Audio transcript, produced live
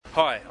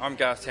Hi, I'm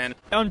Garth Tander.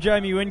 I'm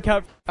Jamie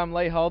Whincup. I'm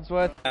Lee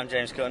Holdsworth. I'm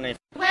James Courtney.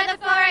 We're the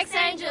Forex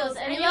Angels,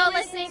 and you're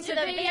listening to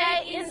the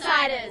V8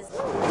 Insiders.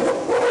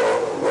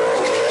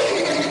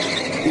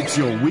 It's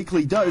your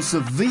weekly dose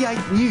of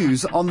V8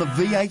 news on the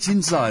V8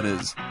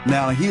 Insiders.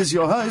 Now here's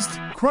your host,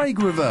 Craig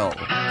Revell.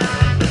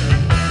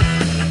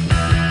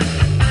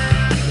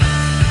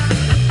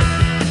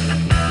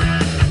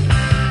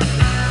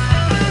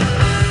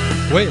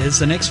 Where's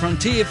the next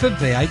frontier for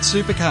V8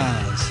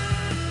 supercars?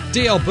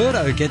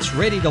 D'Alberto gets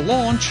ready to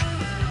launch,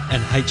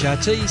 and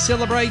HRT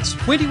celebrates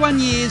 21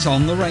 years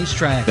on the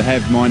racetrack. To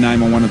have my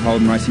name on one of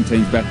Holden Racing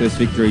Team's Bathurst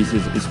victories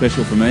is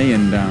special for me,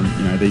 and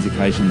these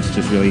occasions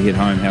just really hit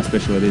home how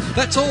special it is.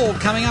 That's all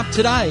coming up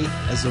today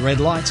as the red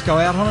lights go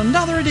out on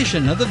another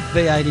edition of the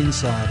V8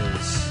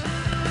 Insiders.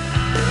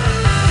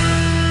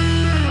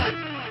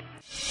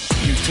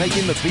 You've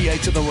taken the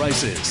V8 to the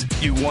races.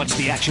 You watch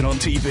the action on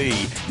TV.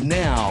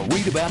 Now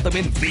read about them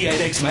in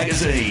V8X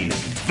Magazine.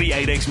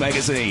 V8X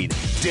Magazine,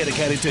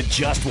 dedicated to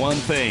just one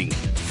thing,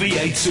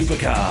 V8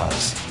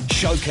 supercars.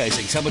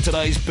 Showcasing some of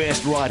today's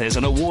best writers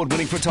and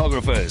award-winning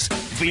photographers,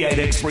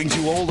 V8X brings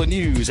you all the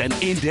news and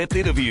in-depth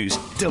interviews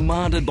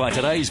demanded by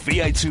today's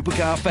V8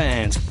 supercar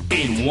fans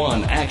in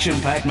one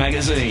action-packed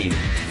magazine.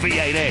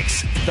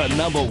 V8X, the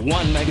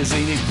 #1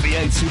 magazine in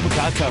V8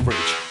 supercar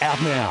coverage.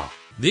 Out now.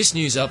 This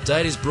news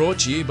update is brought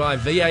to you by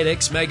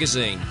V8X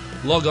Magazine.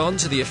 Log on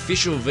to the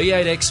official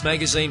V8X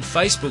Magazine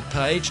Facebook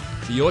page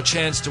for your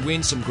chance to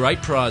win some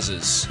great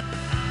prizes.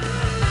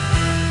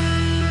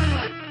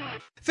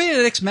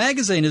 V8X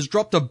Magazine has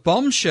dropped a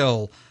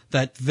bombshell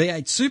that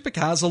V8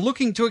 supercars are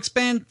looking to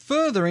expand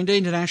further into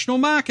international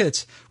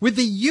markets, with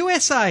the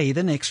USA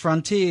the next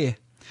frontier.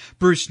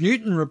 Bruce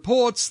Newton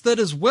reports that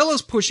as well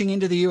as pushing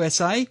into the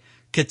USA,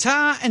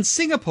 Qatar and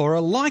Singapore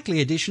are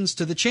likely additions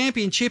to the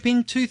championship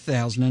in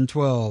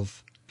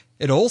 2012.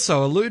 It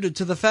also alluded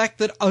to the fact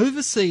that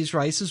overseas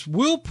races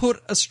will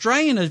put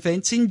Australian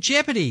events in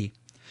jeopardy.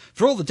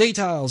 For all the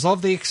details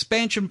of the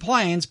expansion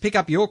plans, pick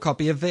up your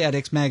copy of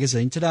V8X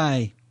Magazine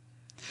today.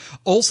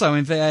 Also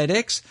in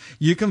V8X,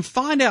 you can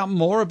find out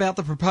more about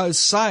the proposed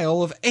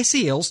sale of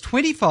SEL's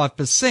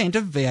 25%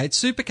 of V8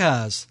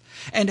 supercars,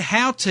 and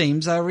how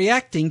teams are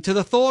reacting to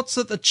the thoughts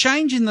that the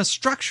change in the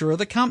structure of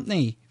the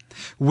company,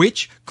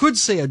 which could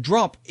see a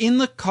drop in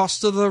the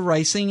cost of the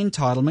racing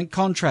entitlement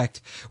contract,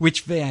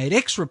 which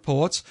V8X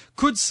reports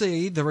could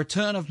see the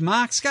return of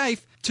Mark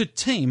Skaife to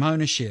team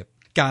ownership.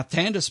 Garth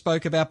Tander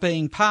spoke about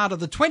being part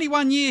of the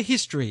 21-year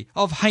history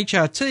of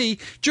HRT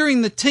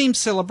during the team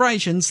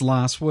celebrations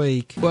last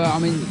week. Well,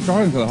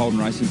 driving for the Holden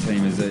Racing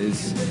Team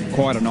is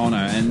quite an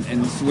honour,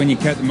 and when you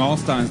count the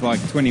milestones like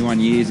 21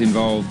 years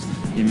involved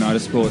in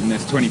motorsport and their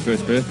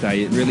 21st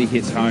birthday, it really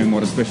hits home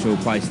what a special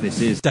place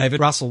this is. David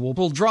Russell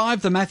will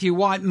drive the Matthew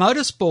White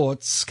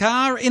Motorsports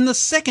car in the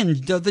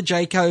second of the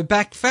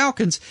Jayco-backed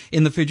Falcons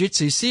in the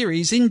Fujitsu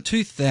Series in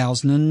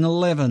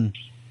 2011.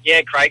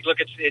 Yeah, Craig, look,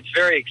 it's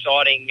very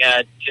exciting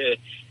to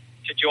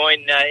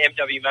join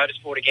MW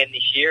Motorsport again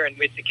this year, and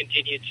with the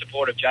continued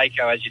support of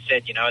Jayco, as you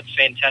said, it's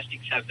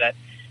fantastic to have that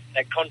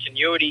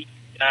continuity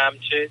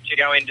to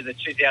go into the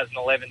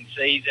 2011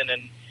 season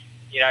and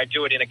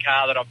do it in a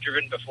car that I've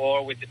driven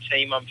before with the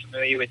team I'm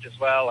familiar with as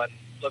well. And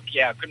look,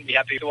 I couldn't be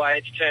happy with the way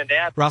it's turned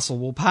out. Russell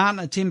will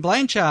partner Tim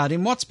Blanchard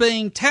in what's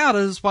being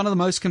touted as one of the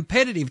most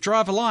competitive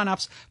driver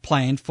lineups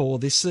planned for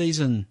this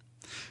season.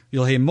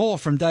 You'll hear more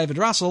from David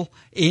Russell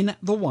in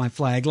the White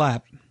Flag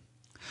Lap.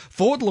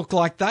 Ford look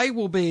like they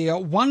will be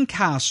one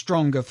car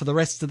stronger for the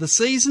rest of the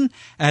season,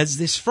 as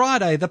this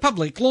Friday the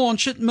public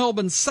launch at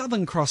Melbourne's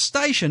Southern Cross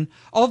Station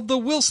of the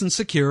Wilson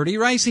Security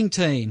Racing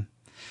Team,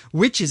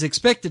 which is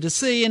expected to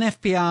see an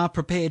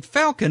FPR-prepared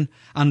Falcon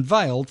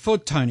unveiled for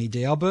Tony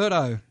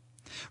D'Alberto.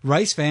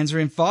 Race fans are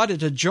invited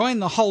to join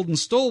the Holden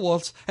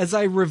stalwarts as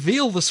they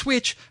reveal the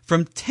switch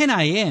from 10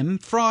 a.m.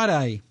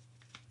 Friday.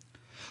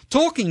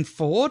 Talking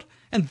Ford,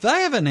 and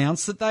they have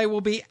announced that they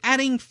will be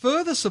adding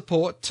further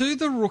support to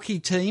the rookie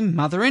team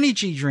Mother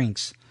Energy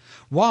drinks,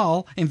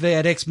 while in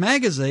V8X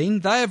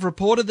Magazine they have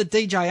reported that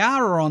DJR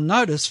are on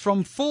notice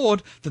from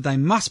Ford that they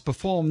must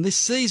perform this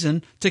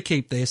season to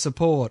keep their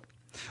support.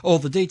 All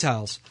the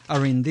details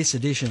are in this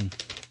edition.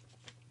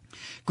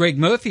 Greg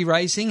Murphy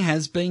Racing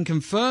has been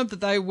confirmed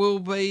that they will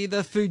be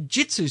the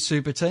Fujitsu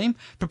Super Team,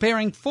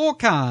 preparing 4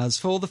 cars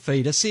for the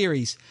feeder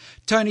series.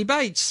 Tony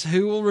Bates,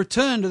 who will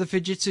return to the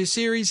Fujitsu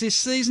Series this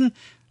season,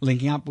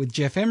 linking up with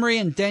Jeff Emery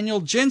and Daniel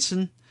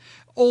Jensen,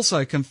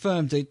 also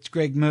confirmed at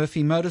Greg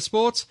Murphy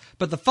Motorsports,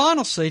 but the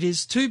final seat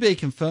is to be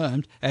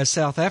confirmed as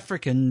South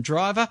African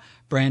driver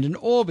Brandon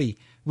Orby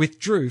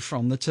withdrew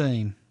from the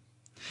team.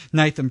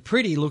 Nathan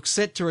Pretty looks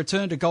set to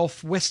return to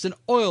Gulf Western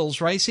Oils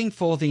Racing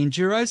for the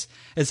Enduros,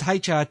 as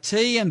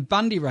HRT and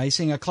Bundy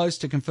Racing are close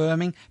to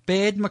confirming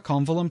Baird,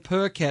 McConville and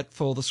Percat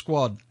for the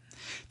squad.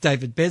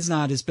 David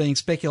Besnard is being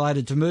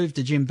speculated to move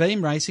to Jim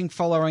Beam Racing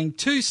following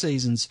 2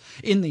 seasons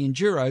in the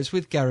Enduros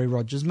with Gary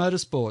Rogers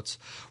Motorsports,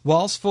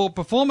 whilst For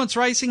Performance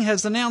Racing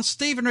has announced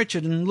Stephen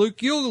Richard and Luke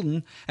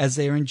Youlden as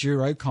their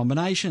Enduro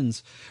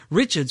combinations.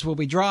 Richards will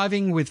be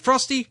driving with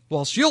Frosty,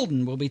 whilst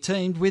Youlden will be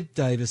teamed with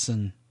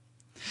Davison.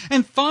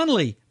 And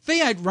finally,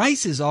 V8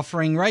 Race is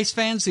offering race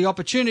fans the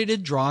opportunity to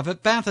drive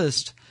at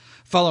Bathurst.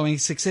 Following a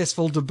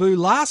successful debut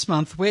last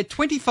month where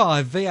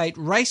 25 V8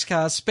 race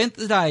cars spent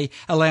the day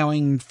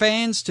allowing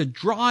fans to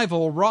drive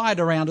or ride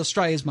around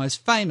Australia's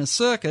most famous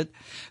circuit,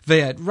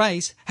 V8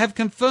 Race have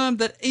confirmed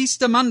that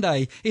Easter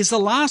Monday is the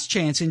last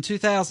chance in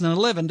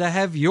 2011 to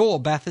have your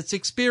Bathurst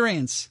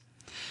experience.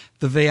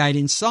 The V8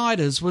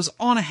 Insiders was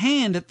on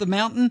hand at the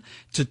mountain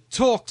to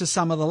talk to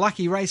some of the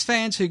lucky race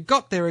fans who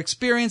got their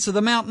experience of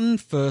the mountain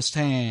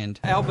firsthand.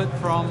 Albert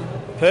from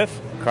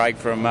Perth. Craig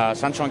from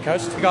Sunshine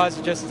Coast. You guys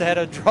just had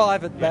a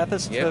drive at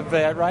Bathurst for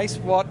V8 Race.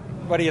 What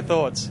are your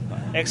thoughts?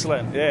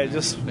 Excellent. Yeah,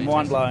 just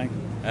mind-blowing.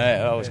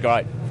 Yeah, it was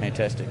great.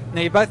 Fantastic.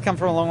 Now, you both come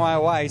from a long way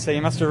away, so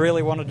you must have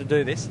really wanted to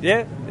do this.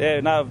 Yeah.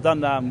 No, I've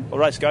done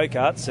race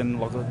go-karts and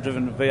I've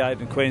driven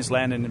V8 in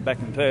Queensland and back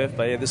in Perth,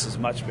 but yeah, this is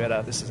much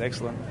better. This is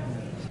excellent.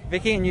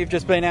 Vicky, and you've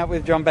just been out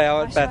with John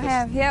Bauer at Bathurst. I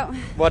have, yep.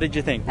 What did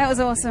you think? That was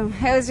awesome.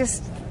 It was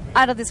just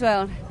out of this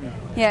world.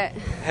 Yeah.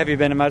 Have you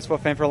been a motorsport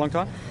fan for a long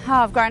time? Oh,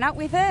 I've grown up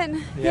with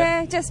it.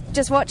 Yeah,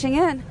 just watching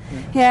it.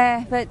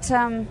 Yeah, but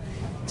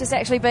just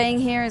actually being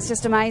here is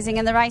just amazing.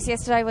 And the race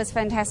yesterday was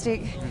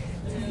fantastic.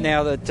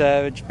 Now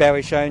that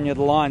Bowie's shown you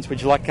the lines,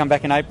 would you like to come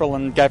back in April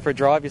and go for a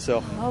drive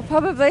yourself? Oh,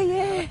 probably,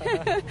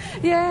 yeah.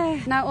 Yeah,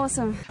 no,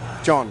 awesome.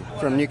 John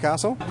from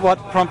Newcastle. What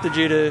prompted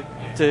you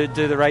to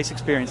do the race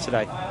experience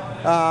today?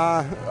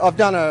 I've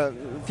done a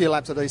few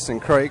laps at Eastern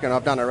Creek and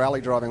I've done a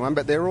rally driving one,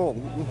 but they're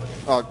all,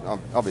 I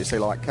obviously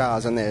like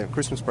cars and they're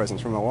Christmas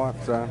presents from my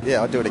wife. So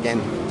yeah, I'll do it again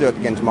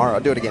tomorrow.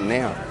 I'll do it again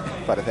now.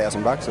 About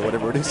 $1,000 or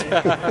whatever it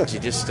is. You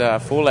just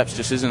 4 laps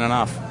just isn't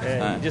enough.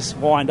 Yeah, you just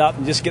wind up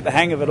and just get the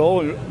hang of it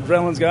all.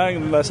 Adrenaline's going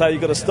and they say you've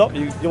got to stop.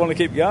 You want to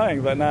keep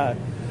going, but no.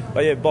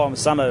 But yeah, buy my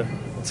son a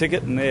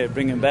ticket and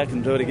bring him back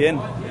and do it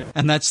again.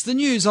 And that's the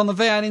news on the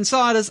V8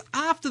 Insiders.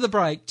 After the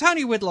break,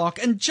 Tony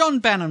Whitlock and John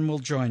Bannon will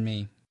join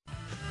me.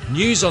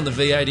 News on the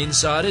V8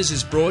 Insiders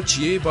is brought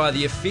to you by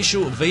the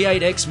official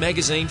V8X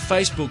Magazine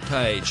Facebook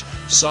page.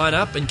 Sign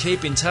up and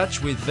keep in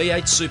touch with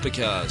V8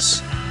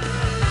 Supercars.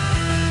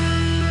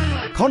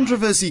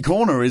 Controversy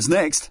Corner is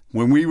next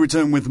when we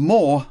return with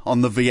more on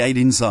the V8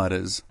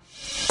 Insiders.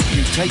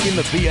 You've taken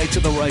the V8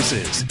 to the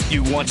races.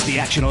 You watch the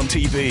action on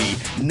TV.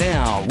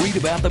 Now read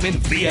about them in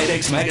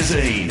V8X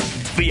Magazine.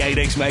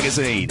 V8X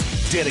Magazine,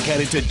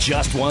 dedicated to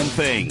just one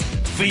thing,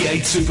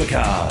 V8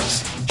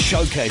 Supercars.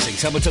 Showcasing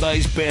some of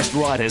today's best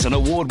writers and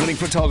award-winning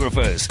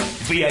photographers,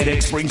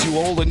 V8X brings you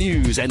all the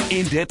news and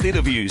in-depth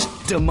interviews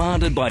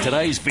demanded by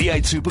today's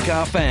V8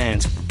 Supercar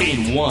fans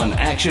in one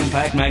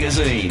action-packed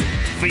magazine.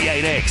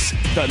 V8X,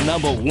 the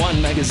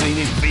 #1 magazine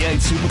in V8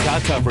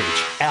 Supercar coverage.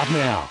 Out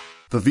now.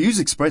 The views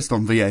expressed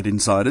on V8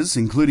 Insiders,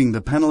 including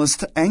the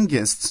panellists and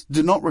guests,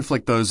 do not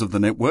reflect those of the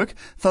network,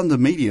 Thunder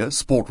Media,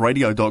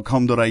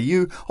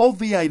 sportradio.com.au or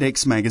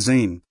V8X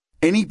Magazine.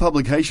 Any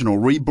publication or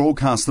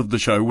rebroadcast of the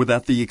show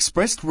without the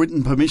expressed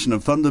written permission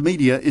of Thunder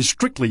Media is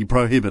strictly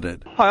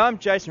prohibited. Hi, I'm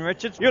Jason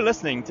Richards. You're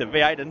listening to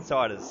V8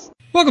 Insiders.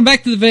 Welcome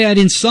back to the V8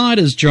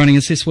 Insiders. Joining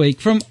us this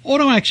week from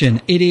Auto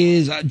Action, it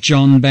is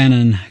John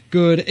Bannon.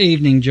 Good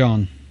evening,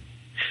 John.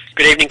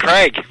 Good evening,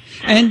 Craig.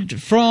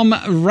 And from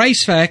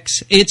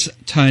Racefacts, it's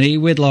Tony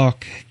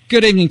Whitlock.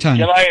 Good evening, Tony.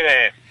 Hello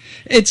there.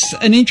 It's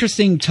an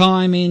interesting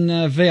time in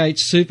V8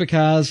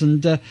 supercars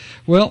and,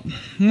 well,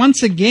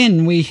 once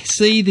again we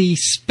see the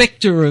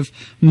spectre of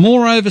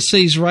more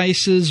overseas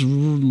races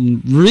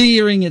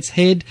rearing its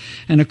head,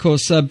 and of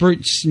course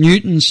Bruce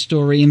Newton's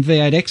story in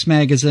V8X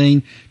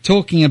magazine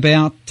talking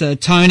about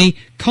Tony,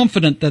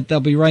 confident that they'll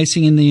be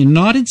racing in the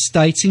United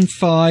States in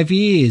 5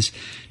 years.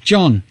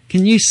 John,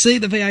 can you see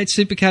the V8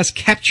 supercars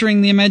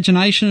capturing the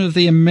imagination of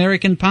the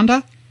American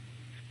punter?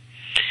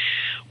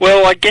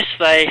 Well, I guess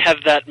they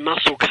have that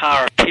muscle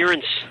car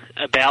appearance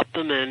about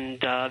them, and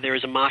there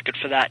is a market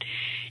for that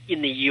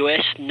in the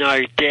US,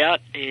 no doubt.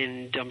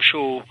 And I'm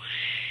sure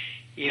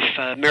if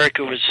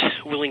America was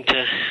willing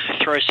to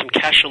throw some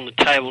cash on the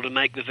table to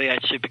make the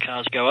V8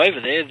 supercars go over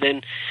there,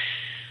 then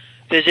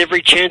there's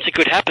every chance it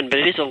could happen. But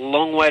it is a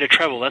long way to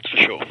travel, that's for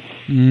sure.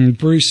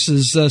 Bruce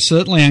has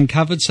certainly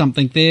uncovered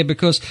something there,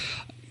 because,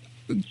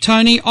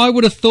 Tony, I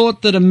would have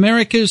thought that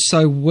America's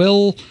so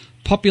well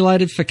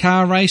populated for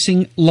car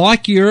racing,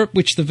 like Europe,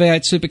 which the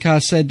V8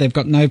 supercar said they've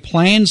got no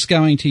plans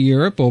going to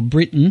Europe or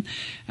Britain.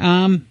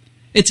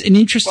 It's an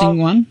interesting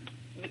one.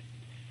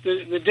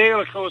 The deal,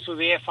 of course, with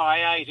the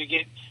FIA to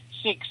get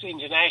 6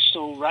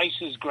 international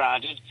races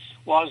granted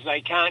was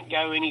they can't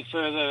go any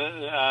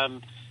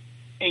further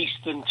east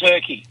than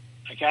Turkey.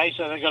 Okay,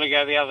 so they've got to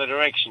go the other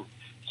direction.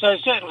 So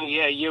certainly,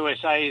 yeah,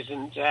 USA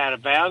isn't out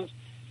of bounds.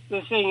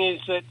 The thing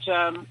is that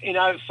in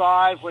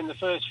 2005, when the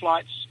first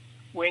flights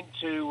went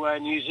to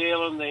New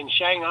Zealand, then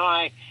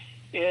Shanghai,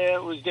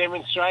 it was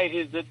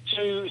demonstrated that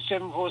 2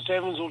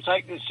 747s will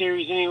take the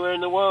series anywhere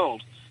in the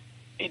world.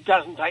 It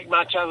doesn't take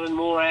much other than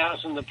more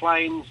hours than the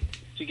planes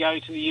to go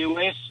to the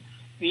US.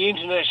 The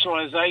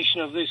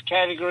internationalisation of this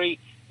category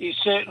is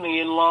certainly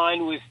in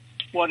line with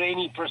what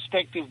any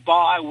prospective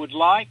buyer would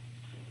like.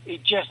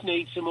 It just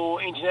needs some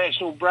more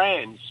international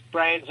brands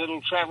that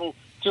will travel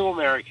to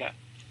America.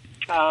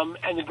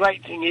 And the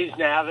great thing is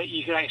now that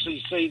you can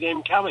actually see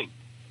them coming.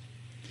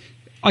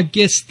 I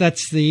guess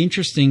that's the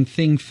interesting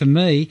thing for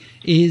me,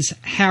 is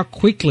how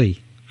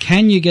quickly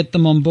can you get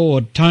them on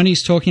board?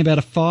 Tony's talking about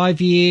a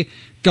 5-year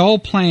goal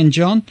plan,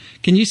 John.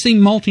 Can you see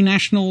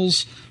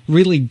multinationals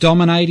really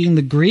dominating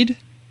the grid?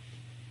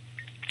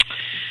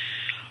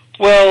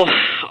 Well,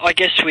 I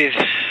guess with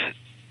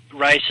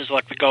races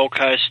like the Gold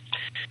Coast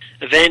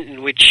event,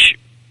 in which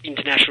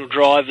international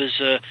drivers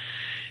are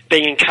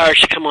being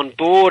encouraged to come on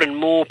board, and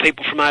more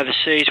people from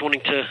overseas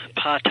wanting to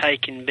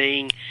partake in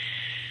being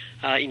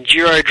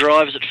enduro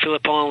drivers at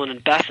Phillip Island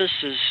and Bathurst,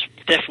 there's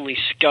definitely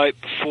scope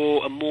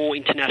for a more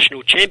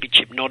international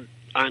championship, not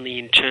only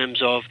in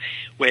terms of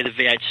where the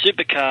V8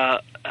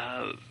 supercar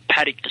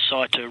paddock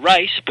decide to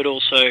race, but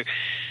also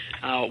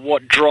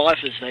what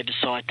drivers they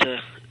decide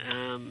to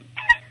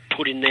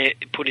put in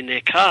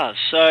their cars.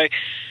 So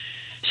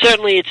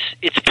certainly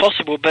it's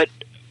possible, but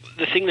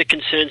the thing that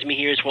concerns me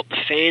here is what the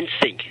fans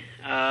think.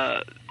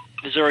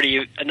 There's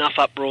already enough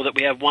uproar that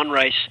we have one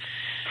race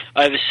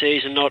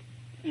overseas and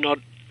not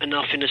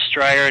enough in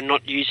Australia, and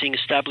not using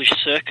established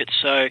circuits.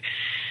 So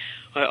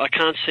I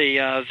can't see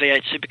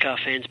V8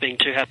 supercar fans being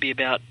too happy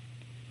about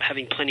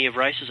having plenty of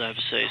races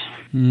overseas.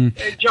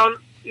 John,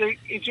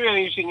 it's really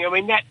interesting. I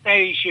mean, that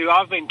issue,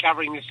 I've been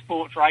covering this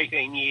sport for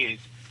 18 years.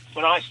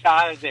 When I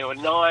started, there were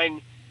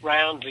 9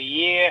 rounds a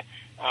year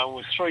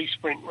with 3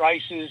 sprint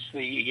races.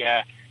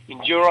 The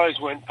Enduros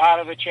weren't part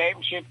of the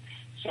championship.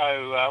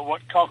 So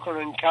what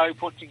Cochrane and Co.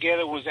 put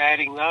together was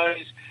adding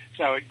those.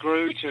 So it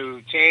grew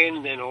to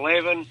 10, then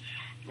 11.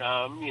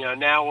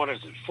 Now what is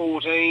it,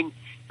 14?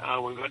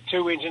 We've got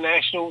 2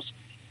 internationals.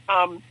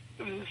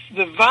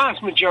 The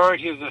vast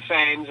majority of the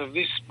fans of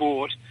this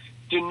sport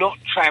do not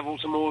travel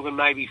to more than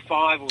maybe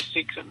 5 or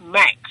 6 at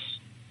max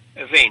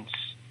events.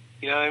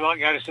 They might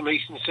go to some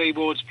Eastern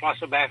Seaboards plus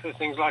a Bathurst,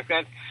 things like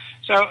that.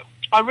 So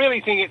I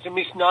really think it's a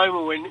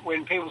misnomer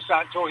when people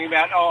start talking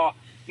about,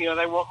 they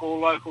want more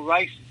local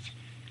races.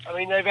 I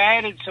mean, they've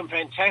added some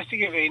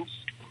fantastic events.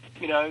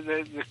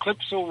 The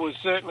Clipsal was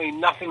certainly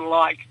nothing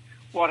like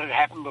what had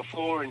happened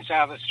before in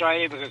South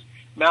Australia, because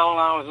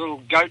Mallala was a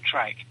little goat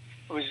track.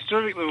 It was a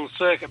terrific little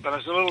circuit, but it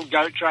was a little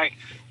goat track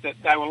that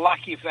they were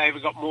lucky if they ever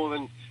got more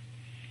than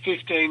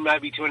 15,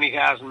 maybe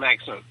 20,000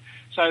 maximum.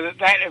 So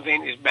that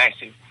event is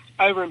massive.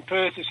 Over in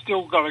Perth, it's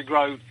still got to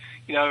grow,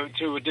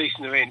 to a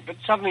decent event. But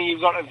suddenly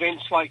you've got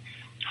events like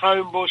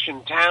Homebush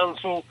and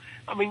Townsville.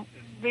 I mean,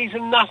 these are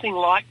nothing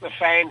like the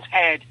fans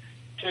had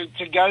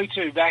to go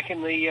to back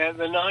in the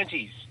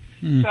 90s.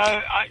 So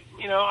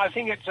I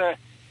think it's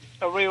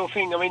a real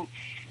thing. I mean,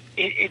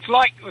 it's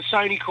like the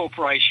Sony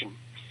Corporation.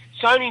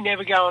 Sony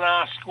never go and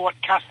ask what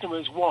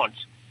customers want,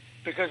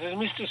 because as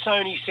Mr.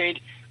 Sony said,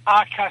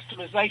 our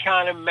customers, they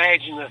can't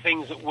imagine the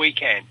things that we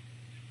can.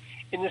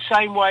 In the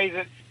same way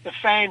that the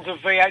fans of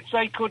V8,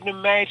 they couldn't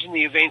imagine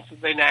the events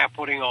that they're now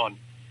putting on.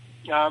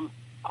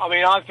 I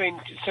mean, I've been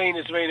seen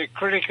as being a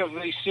critic of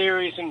these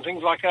series and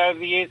things like that over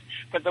the years,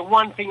 but the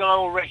one thing I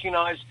will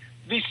recognise,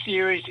 this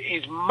series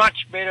is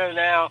much better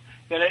now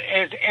than it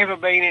has ever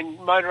been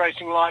in motor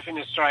racing life in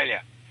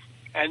Australia.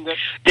 And that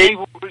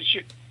people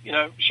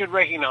should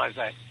recognise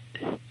that.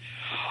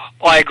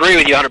 I agree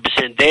with you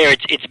 100% there.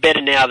 It's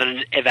better now than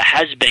it ever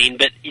has been,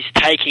 but is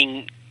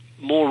taking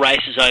more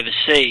races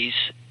overseas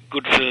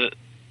good for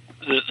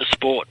the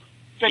sport,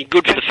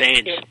 good for the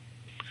fans? Yeah.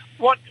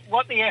 What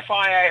the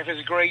FIA has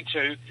agreed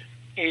to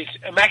is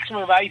a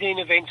maximum of 18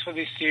 events for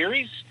this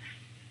series,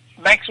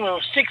 maximum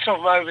of 6 of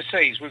them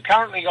overseas. We've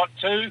currently got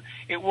 2.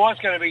 It was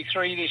going to be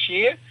 3 this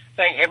year.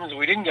 Thank heavens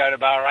we didn't go to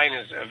Bahrain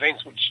as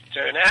events would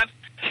turn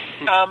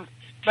out.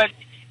 But,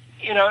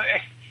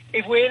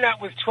 if we end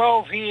up with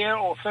 12 here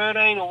or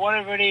 13 or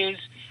whatever it is,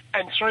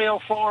 and 3 or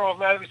 4 of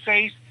them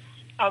overseas,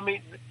 I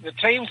mean, the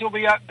teams will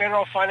be better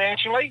off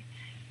financially,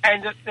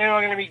 and that there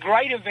are going to be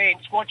great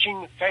events,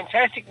 watching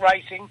fantastic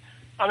racing.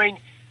 I mean,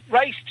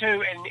 race 2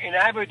 in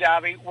Abu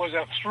Dhabi was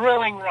a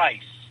thrilling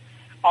race.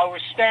 I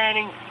was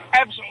standing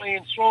absolutely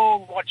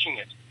enthralled watching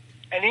it.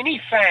 And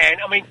any fan,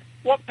 I mean,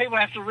 what people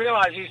have to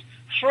realise is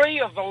 3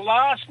 of the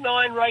last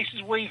 9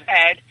 races we've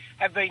had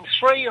have been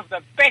 3 of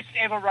the best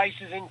ever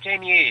races in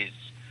 10 years.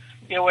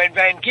 When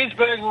Van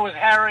Gisbergen was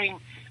harrying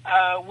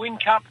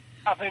Whincup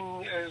up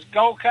in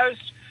Gold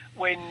Coast,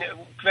 when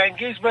Van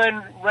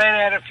Gisbergen ran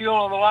out of fuel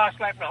on the last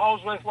lap and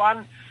Holsworth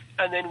won,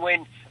 and then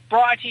when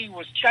Brighty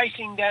was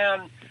chasing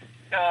down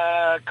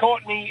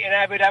Courtney in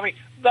Abu Dhabi,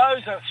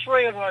 those are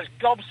 3 of the most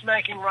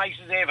gobsmacking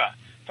races ever.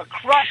 For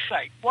Christ's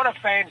sake, what do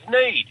fans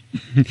need?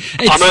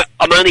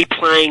 I'm only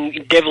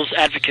playing devil's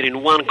advocate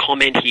in one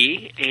comment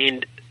here,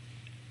 and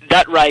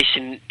that race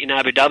in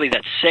Abu Dhabi,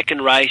 that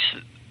second race,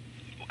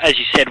 as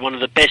you said, one of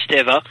the best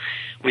ever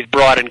with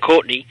Bride and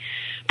Courtney.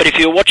 But if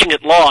you were watching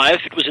it live,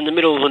 it was in the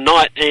middle of the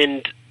night,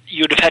 and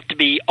you'd have had to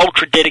be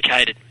ultra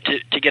dedicated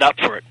to get up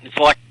for it. It's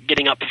like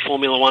getting up for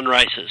Formula One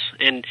races.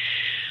 And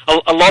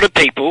a lot of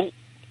people,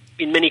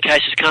 in many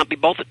cases, can't be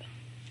bothered.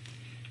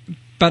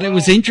 But it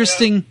was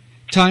interesting,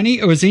 Tony,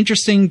 it was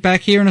interesting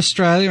back here in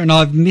Australia, and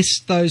I've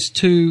missed those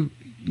two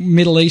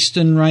Middle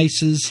Eastern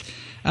races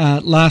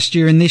last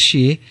year and this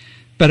year,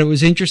 but it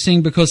was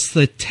interesting because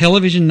the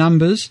television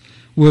numbers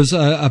was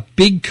a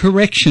big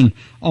correction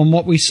on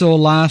what we saw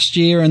last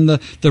year, and the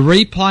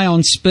replay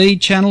on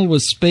Speed Channel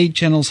was Speed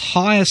Channel's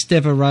highest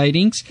ever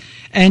ratings.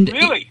 And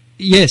really?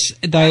 Yes,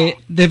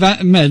 they've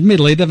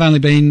admittedly they've only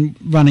been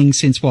running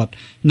since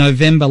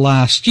November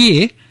last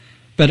year,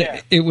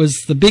 but it was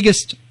the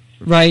biggest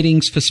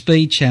ratings for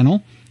Speed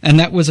Channel, and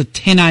that was a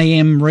 10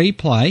 a.m.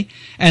 replay.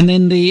 And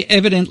then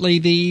evidently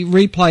the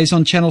replays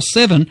on Channel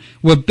 7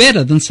 were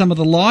better than some of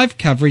the live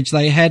coverage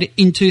they had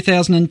in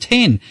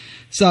 2010.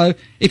 So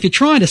if you're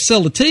trying to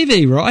sell the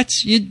TV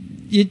rights,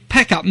 you'd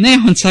pack up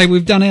now and say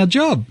we've done our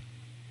job.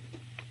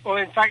 Well,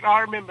 in fact, I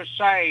remember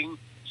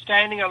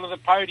standing under the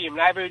podium in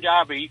Abu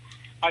Dhabi,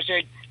 I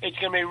said, it's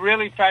going to be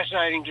really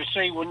fascinating to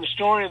see when the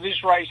story of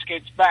this race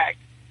gets back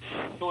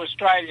to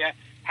Australia,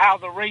 how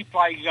the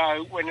replay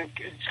go when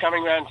it's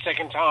coming around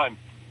second time.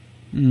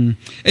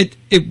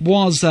 It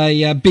was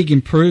a big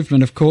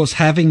improvement, of course,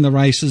 having the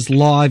races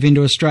live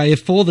into Australia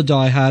for the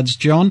diehards,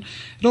 John.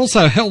 It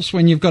also helps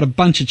when you've got a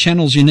bunch of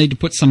channels you need to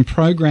put some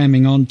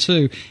programming on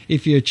too,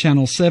 if you're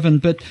Channel 7.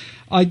 But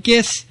I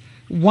guess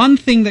one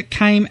thing that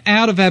came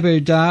out of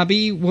Abu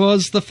Dhabi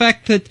was the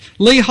fact that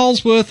Lee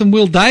Holsworth and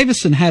Will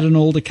Davison had an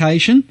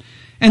altercation.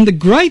 And the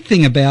great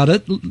thing about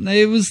it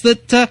was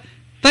that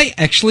they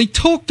actually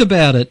talked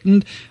about it.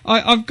 And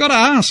I've got to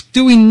ask,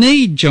 do we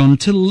need, John,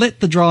 to let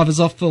the drivers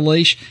off the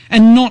leash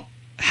and not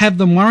have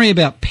them worry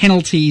about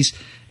penalties,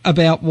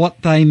 about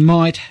what they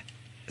might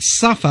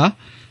suffer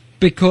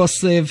because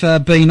they've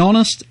been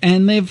honest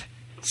and they've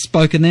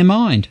spoken their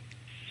mind?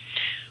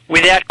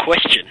 Without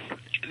question.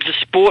 The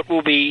sport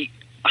will be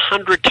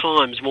 100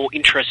 times more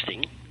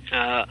interesting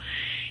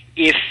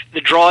if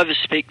the drivers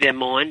speak their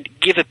mind,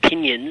 give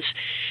opinions,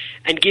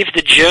 and give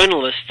the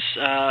journalists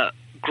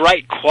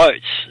great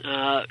quotes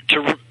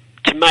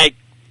to make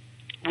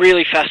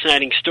really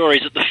fascinating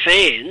stories that the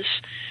fans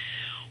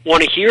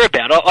want to hear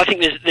about. I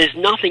think there's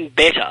nothing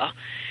better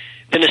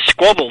than a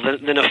squabble,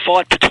 than a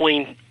fight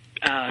between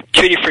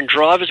two different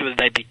drivers, whether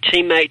they be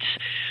teammates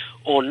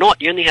or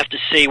not. You only have to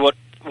see what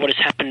has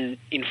happened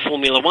in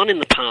Formula One in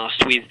the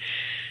past with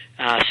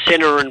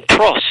Senna and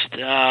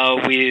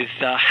Prost, with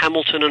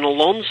Hamilton and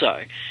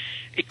Alonso.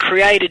 It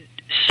created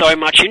so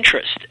much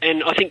interest,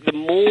 and I think the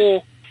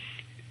more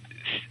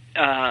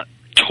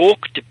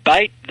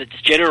debate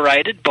that's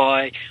generated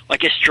by, I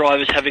guess,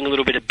 drivers having a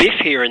little bit of biff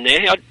here and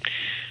there,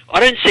 I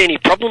don't see any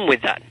problem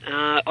with that.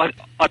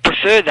 I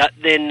prefer that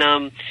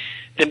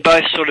than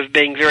both sort of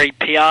being very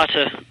PR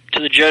to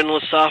the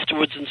journalists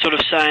afterwards and sort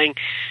of saying,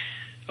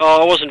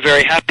 I wasn't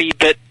very happy,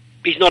 but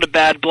he's not a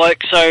bad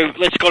bloke, so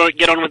let's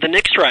get on with the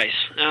next race.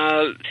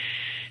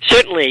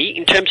 Certainly,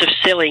 in terms of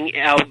selling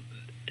our,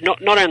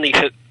 not only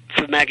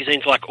for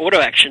magazines like Auto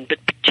Action, but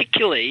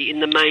particularly in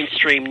the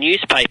mainstream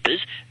newspapers,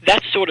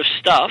 that sort of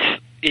stuff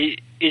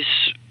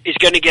is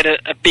going to get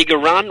a bigger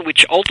run,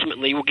 which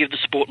ultimately will give the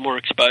sport more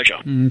exposure.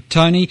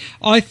 Tony,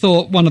 I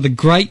thought one of the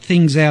great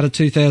things out of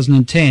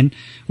 2010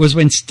 was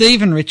when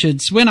Stephen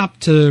Richards went up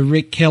to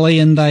Rick Kelly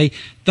and they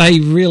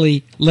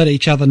really let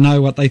each other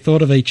know what they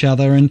thought of each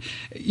other. And,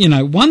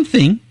 one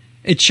thing,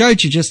 it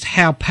showed you just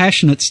how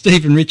passionate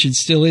Stephen Richards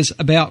still is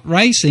about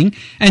racing.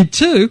 And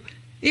two,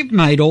 it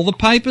made all the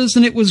papers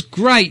and it was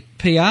great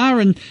PR.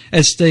 And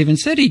as Stephen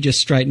said, he just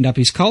straightened up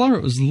his collar.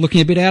 It was looking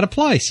a bit out of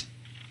place.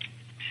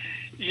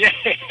 Yeah,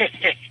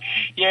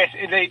 yes,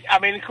 indeed. I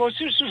mean, of course,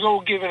 this was all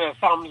given a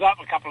thumbs up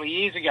a couple of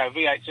years ago.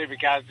 V8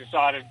 Supercars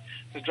decided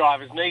the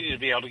drivers needed to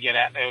be able to get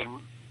out there and,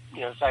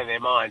 say their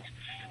minds.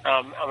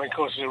 I mean, of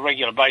course, on a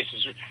regular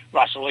basis,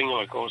 Russell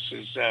Ingall, of course,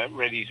 is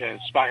ready to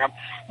spark up.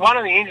 One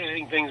of the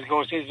interesting things, of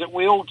course, is that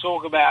we all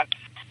talk about,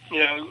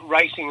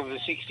 racing of the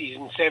 60s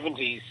and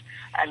 70s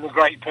and the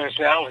great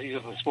personalities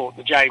of the sport,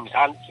 the James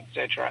Hunts,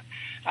 etc.,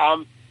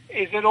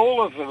 is that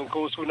all of them, of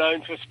course, were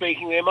known for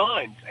speaking their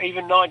minds.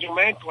 Even Nigel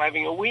Mansell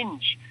having a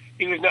whinge,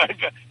 he was known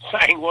for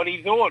saying what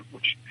he thought.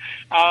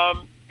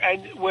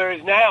 And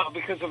whereas now,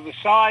 because of the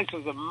size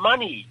of the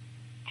money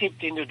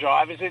tipped into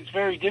drivers, it's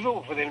very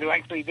difficult for them to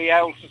actually be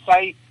able to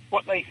say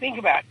what they think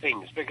about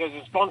things, because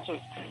the sponsors,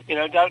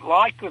 don't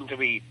like them to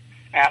be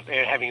out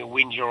there having a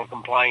whinge or a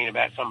complain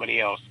about somebody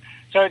else.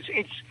 So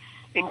it's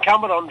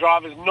incumbent on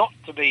drivers not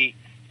to be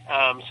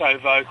so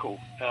vocal.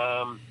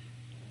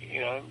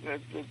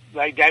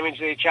 They damage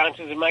their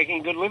chances of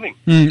making a good living.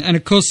 And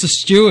of course the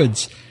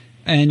stewards,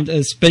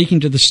 and speaking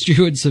to the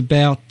stewards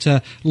about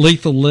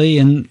Lethal Lee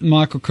and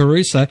Michael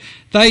Caruso,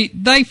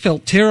 they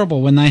felt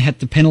terrible when they had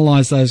to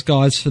penalise those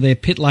guys for their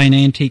pit lane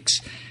antics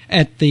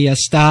at the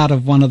start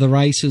of one of the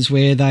races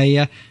where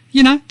they,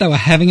 they were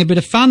having a bit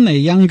of fun. They're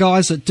young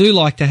guys that do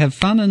like to have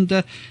fun,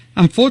 and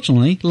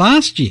unfortunately,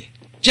 last year,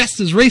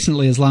 just as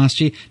recently as last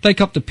year, they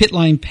copped a pit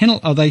lane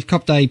penalty, or they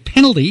copped a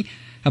penalty,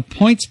 a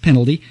points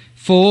penalty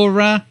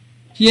for,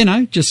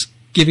 just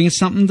giving us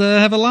something to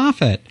have a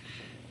laugh at.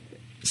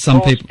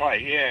 Some people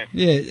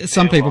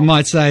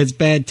might say it's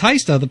bad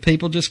taste. Other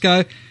people just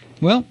go,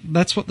 well,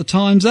 that's what the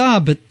times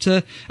are. But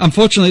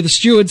unfortunately, the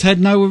stewards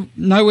had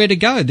nowhere to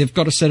go. They've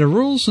got a set of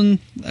rules, and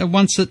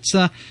once it's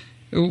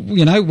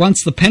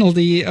once the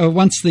penalty,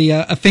 once the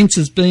offence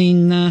has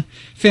been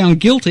found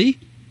guilty,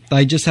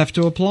 they just have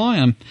to apply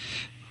them.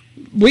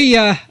 We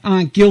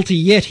aren't guilty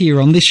yet here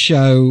on this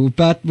show,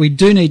 but we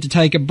do need to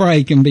take a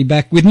break and be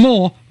back with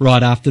more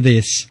right after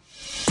this.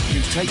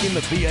 You've taken the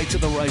V8 to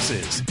the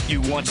races.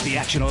 You watch the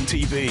action on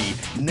TV.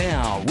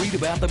 Now read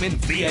about them in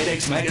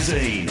V8X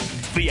Magazine.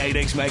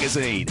 V8X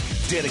Magazine,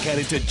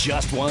 dedicated to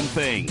just one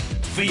thing,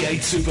 V8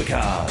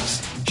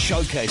 supercars.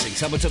 Showcasing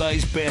some of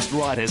today's best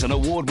writers and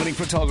award-winning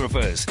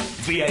photographers,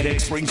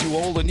 V8X brings you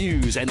all the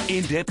news and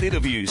in-depth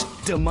interviews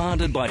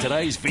demanded by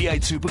today's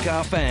V8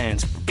 supercar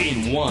fans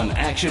in one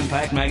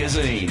action-packed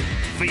magazine.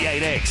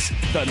 V8X,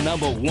 the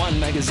 #1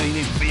 magazine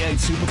in V8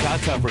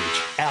 supercar coverage.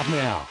 Out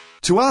now.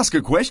 To ask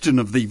a question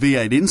of the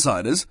V8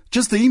 Insiders,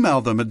 just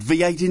email them at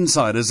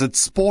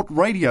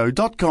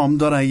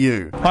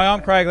v8insiders@sportradio.com.au. Hi,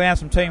 I'm Craig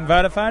Lowndes from Team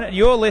Vodafone, and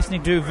you're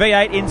listening to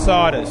V8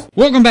 Insiders.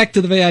 Welcome back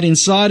to the V8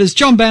 Insiders.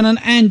 John Bannon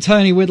and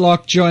Tony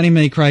Whitlock joining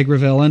me, Craig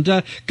Revell.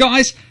 And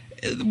guys,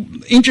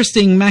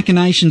 interesting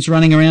machinations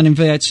running around in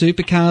V8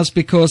 supercars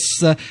because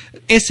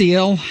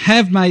SEL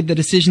have made the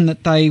decision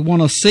that they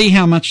want to see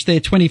how much their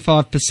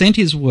 25%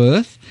 is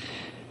worth,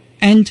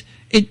 and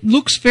it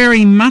looks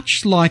very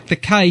much like the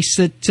case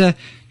that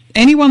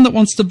anyone that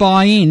wants to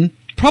buy in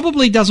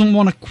probably doesn't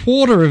want a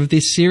quarter of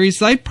this series.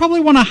 They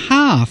probably want a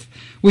half,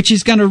 which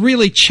is going to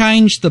really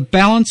change the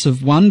balance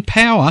of, one,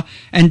 power,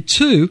 and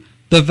two,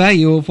 the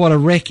value of what a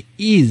wreck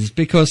is,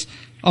 because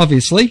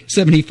obviously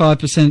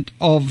 75%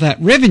 of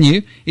that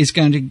revenue is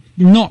going to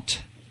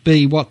not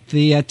be what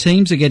the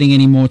teams are getting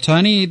anymore,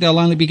 Tony. They'll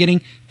only be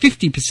getting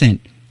 50%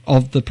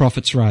 of the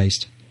profits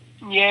raised.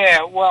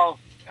 Yeah, well,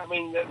 I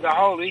mean, the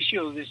whole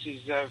issue of this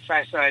is a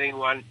fascinating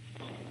one.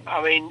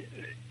 I mean,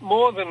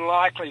 more than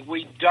likely,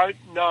 we don't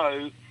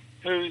know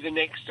who the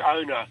next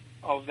owner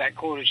of that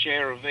quarter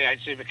share of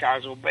V8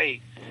 supercars will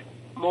be.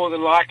 More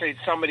than likely,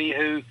 it's somebody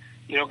who,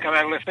 come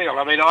out of left field.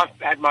 I mean, I've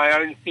had my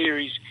own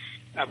theories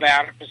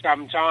about it for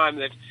some time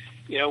that,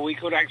 we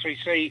could actually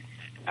see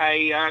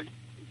a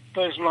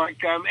person like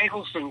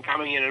Eccleston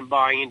coming in and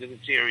buying into the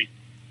series.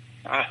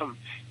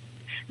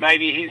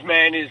 Maybe his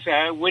man is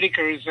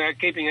Whittaker is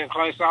keeping a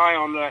close eye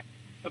on the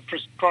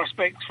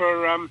prospects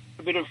for a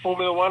bit of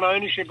Formula One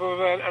ownership of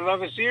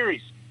another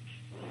series.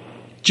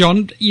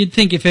 John, you'd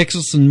think if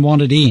Eccleston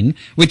wanted in,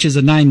 which is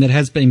a name that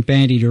has been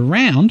bandied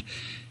around,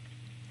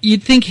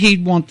 you'd think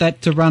he'd want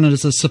that to run it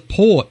as a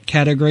support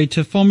category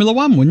to Formula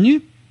One, wouldn't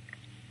you?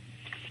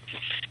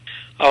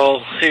 Oh,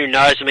 who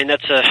knows? I mean,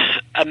 that's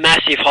a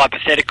massive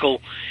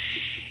hypothetical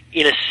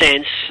in a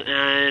sense,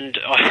 and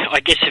I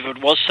guess if it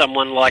was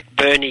someone like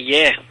Bernie,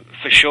 yeah,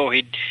 for sure,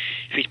 if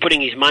he's putting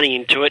his money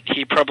into it,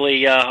 he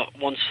probably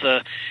wants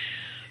the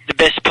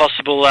best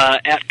possible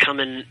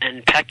outcome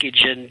and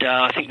package, and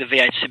I think the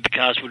V8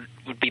 supercars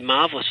would be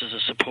marvellous as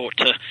a support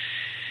to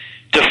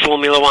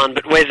Formula One,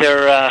 but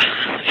whether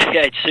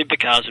V8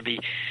 supercars would be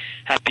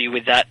happy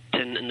with that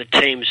and the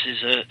teams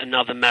is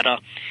another matter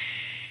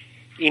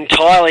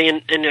entirely,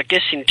 and I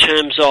guess in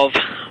terms of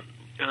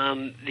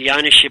the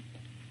ownership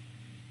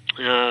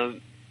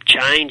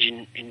change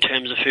in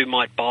terms of who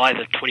might buy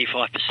the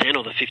 25%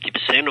 or the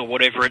 50% or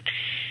whatever it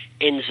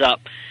ends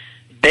up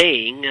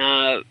being,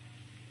 I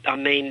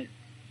mean,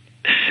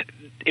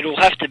 it'll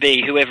have to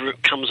be whoever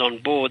comes on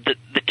board that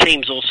the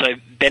teams also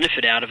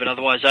benefit out of it,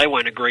 otherwise they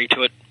won't agree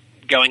to it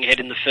going ahead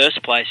in the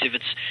first place if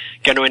it's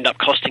going to end up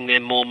costing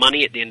them more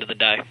money at the end of the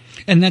day.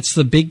 And that's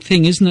the big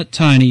thing, isn't it,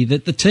 Tony,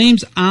 that the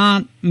teams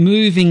aren't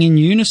moving in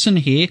unison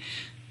here.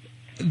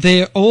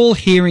 They're all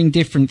hearing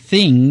different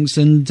things,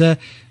 and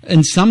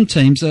some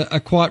teams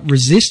are quite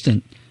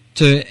resistant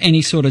to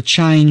any sort of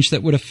change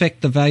that would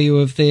affect the value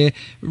of their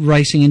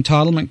racing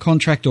entitlement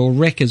contract, or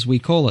REC as we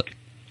call it.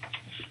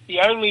 The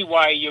only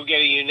way you'll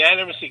get a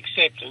unanimous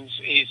acceptance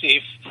is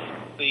if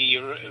the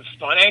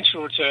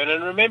financial return,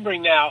 and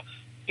remembering now,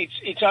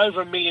 it's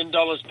over $1 million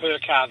per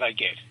car they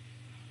get,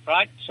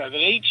 right? So that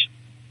each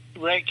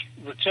REC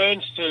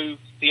returns to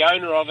the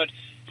owner of it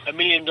 $1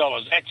 million.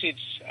 That's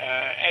its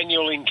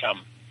annual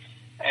income.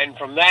 And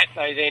from that,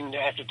 they then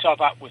have to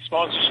top up with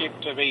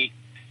sponsorship to be,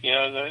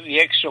 the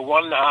extra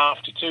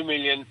 $1.5 to $2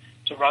 million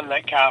to run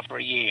that car for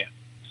a year.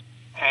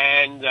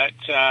 And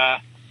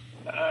that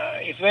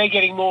if they're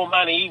getting more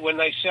money when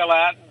they sell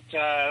out,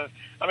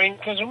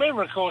 because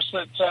remember, of course,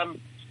 that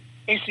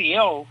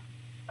SEL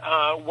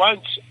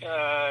won't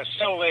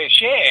sell their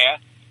share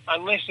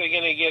unless they're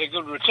going to get a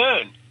good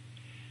return.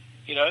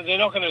 They're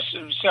not going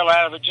to sell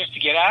out of it just to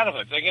get out of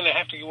it. They're going to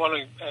have to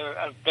want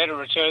a better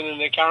return than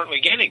they're currently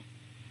getting.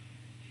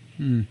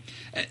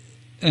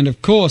 And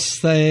of course,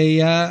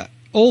 they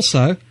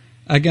also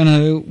are going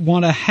to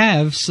want to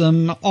have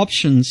some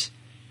options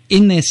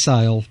in their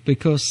sale,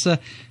 because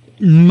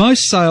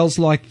most sales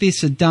like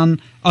this are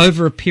done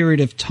over a period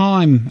of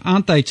time,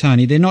 aren't they,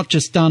 Tony? They're not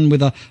just done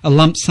with a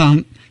lump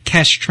sum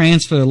cash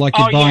transfer like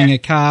you're buying a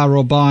car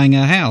or buying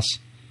a house.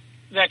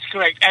 That's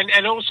correct.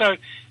 And also,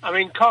 I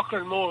mean,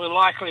 Cochrane more than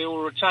likely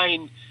will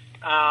retain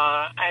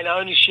an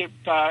ownership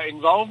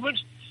involvement,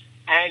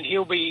 and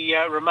he'll be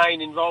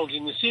remain involved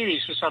in the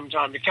series for some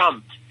time to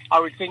come. I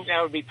would think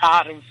that would be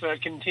part of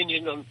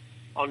contingent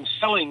on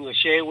selling the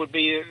share, would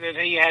be that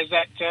he has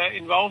that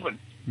involvement.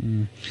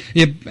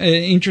 Yeah,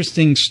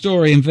 interesting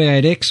story in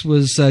V8X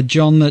was,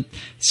 John, that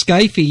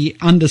Scafie,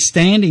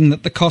 understanding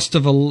that the cost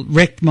of a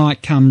wreck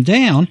might come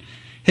down,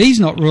 he's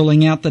not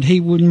ruling out that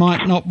he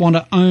might not want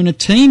to own a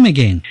team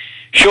again.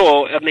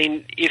 Sure. I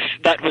mean, if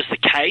that was the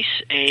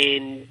case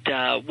and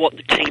what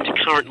the teams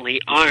currently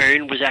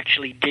own was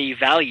actually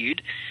devalued,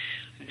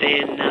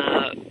 then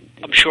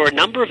I'm sure a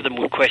number of them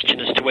would question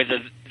as to whether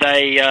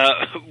they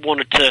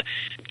wanted to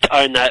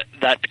own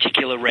that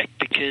particular wreck,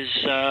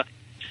 because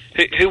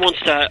who wants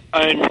to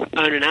own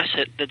an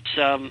asset that's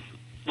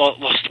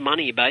lost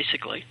money,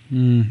 basically?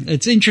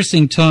 It's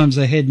interesting times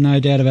ahead, no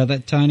doubt about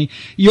that, Tony.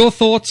 Your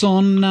thoughts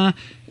on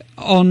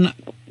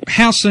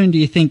how soon do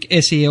you think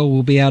SEL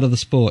will be out of the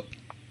sport?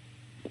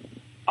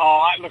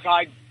 Look,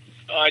 I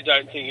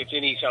don't think it's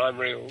any time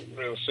real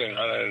soon.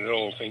 I don't at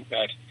all think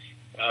that.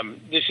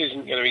 This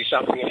isn't going to be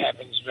something that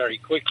happens very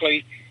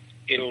quickly.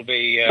 It'll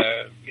be,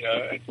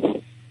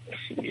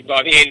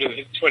 by the end of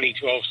the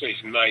 2012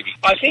 season, maybe.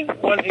 I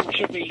think one thing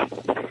should be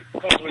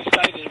possibly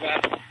stated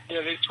about,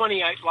 there's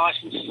 28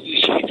 licences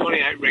this year,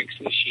 28 wrecks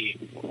this year.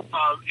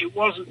 It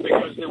wasn't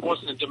because there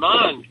wasn't a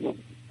demand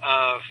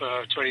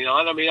for 29.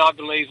 I mean, I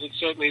believe that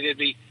certainly there'd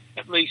be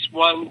at least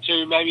 1,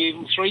 2, maybe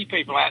even 3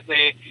 people out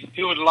there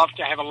who would love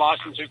to have a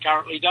licence who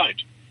currently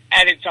don't.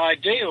 At its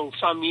ideal,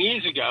 some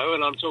years ago,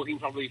 and I'm talking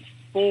probably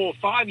 4 or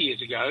 5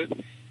 years ago,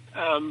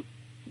 the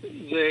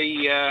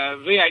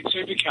V8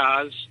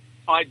 supercars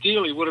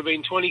ideally would have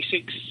been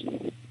 26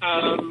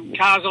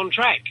 cars on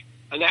track,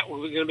 and that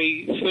was going to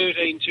be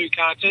 13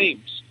 two-car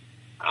teams.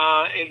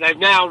 They've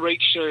now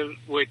reached,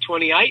 we're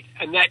 28,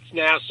 and that's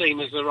now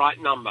seen as the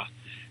right number.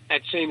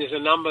 That's seen as a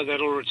number that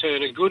will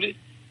return a good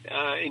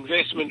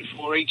investment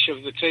for each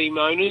of the team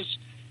owners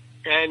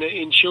and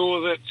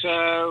ensure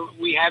that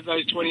we have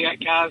those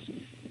 28 cars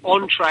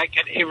on track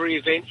at every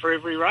event for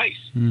every race.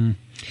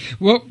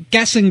 Well,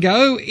 Gas and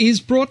Go is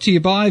brought to you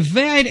by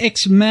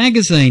V8X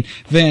Magazine.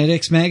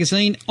 V8X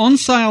Magazine on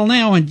sale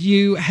now, and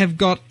you have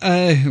got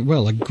a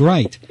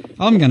great...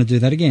 I'm going to do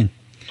that again.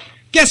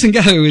 Gas and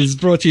Go is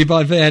brought to you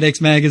by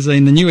V8X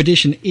Magazine. The new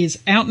edition is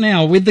out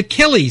now with the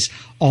Kellys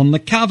on the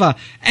cover.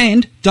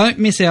 And don't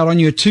miss out on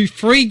your 2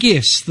 free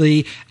gifts,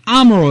 the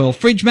Armour Oil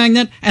fridge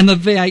magnet and the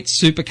V8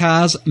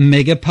 Supercars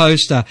mega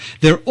poster.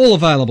 They're all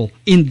available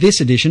in this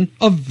edition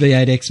of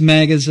V8X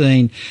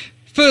Magazine.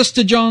 First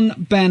to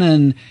John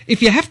Bannon.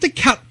 If you have to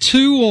cut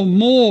 2 or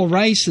more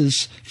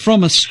races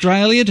from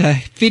Australia to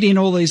fit in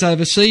all these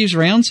overseas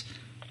rounds,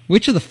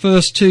 which are the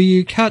first 2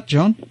 you cut,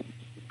 John?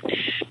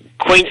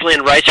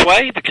 Queensland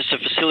Raceway, because the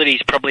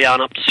facilities probably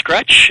aren't up to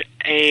scratch,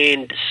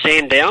 and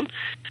Sandown,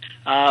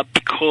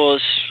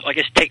 because I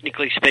guess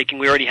technically speaking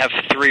we already have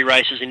 3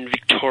 races in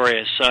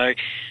Victoria, so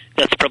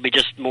that's probably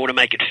just more to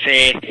make it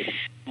fair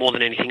more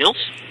than anything else.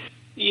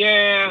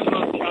 Yeah,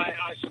 look,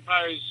 I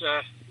suppose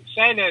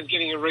Sandown's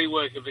getting a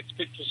rework of its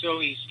pit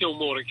facilities, still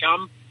more to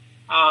come.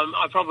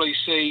 I probably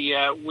see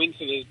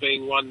Winton as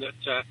being one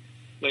that's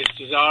less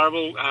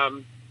desirable.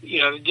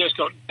 They've just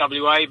got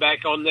WA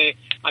back on there.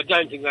 I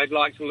don't think they'd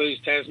like to lose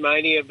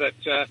Tasmania, but,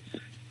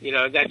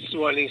 that's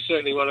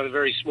certainly one of the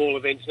very small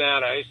events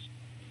nowadays.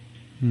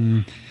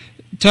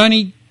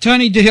 Tony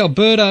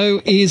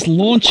D'Alberto is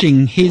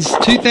launching his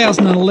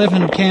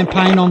 2011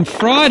 campaign on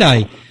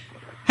Friday.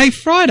 Hey,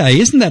 Friday,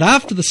 isn't that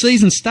after the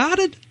season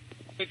started?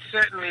 It's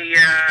certainly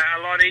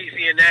a lot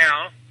easier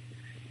now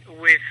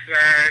with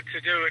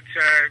to do it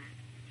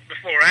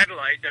before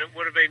Adelaide than it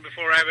would have been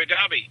before Abu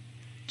Dhabi.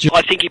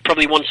 I think he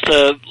probably wants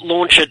to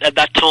launch it at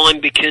that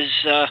time because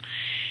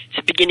it's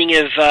the beginning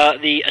of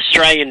the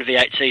Australian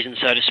V8 season,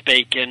 so to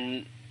speak,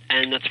 and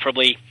that's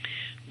probably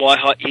why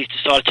he's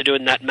decided to do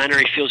it in that manner.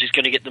 He feels he's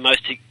going to get the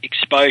most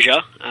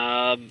exposure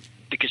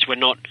because we're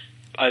not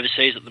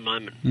overseas at the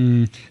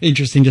moment.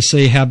 Interesting to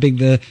see how big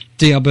the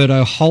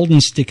D'Alberto Holden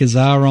stickers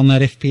are on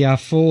that FPR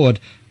Ford.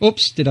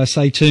 Oops, did I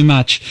say too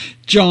much?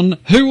 John,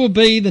 who will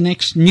be the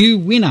next new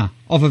winner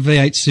of a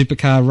V8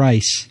 supercar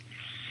race?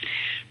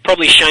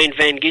 Probably Shane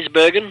Van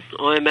Gisbergen,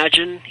 I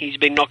imagine. He's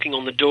been knocking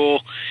on the door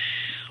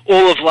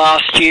all of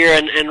last year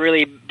and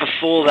really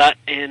before that,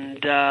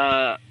 and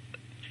I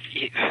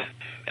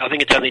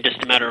think it's only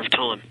just a matter of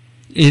time.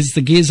 Is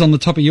the Giz on the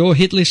top of your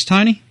hit list,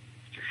 Tony?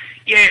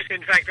 Yes,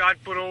 in fact,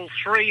 I'd put all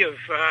 3 of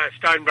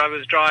Stone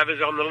Brothers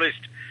drivers on the list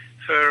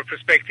for a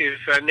prospective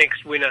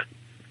next winner.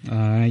 All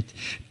right.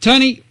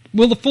 Tony,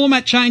 will the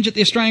format change at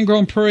the Australian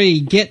Grand Prix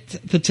get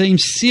the team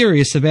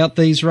serious about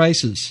these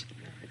races?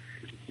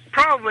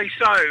 Probably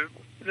so.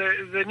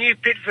 The new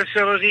pit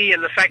facility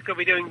and the fact that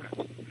we're doing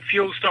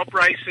fuel stop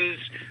races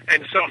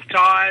and soft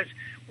tyres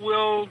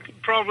will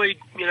probably,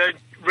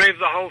 rev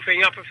the whole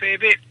thing up a fair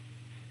bit.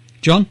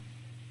 John?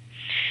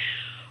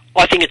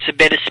 I think it's a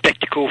better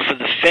spectacle for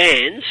the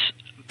fans,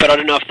 but I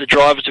don't know if the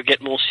drivers will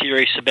get more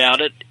serious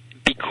about it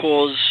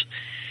because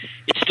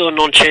it's still a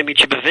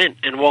non-championship event,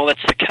 and while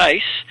that's the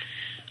case,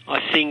 I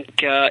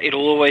think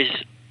it'll always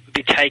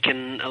be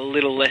taken a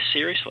little less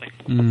seriously.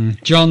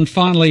 John,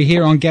 finally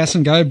here on Gas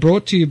and Go,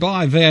 brought to you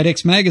by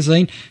V8X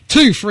Magazine.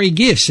 2 free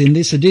gifts in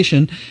this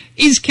edition.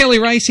 Is Kelly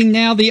Racing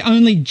now the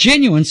only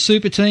genuine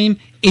super team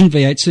in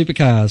V8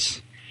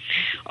 supercars?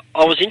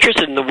 I was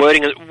interested in the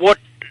wording. What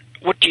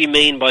do you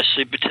mean by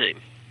super team?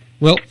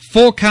 Well,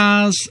 4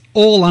 cars,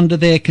 all under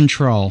their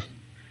control.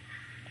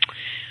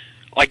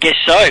 I guess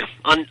so.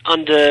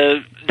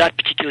 Under that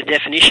particular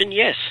definition,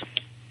 yes.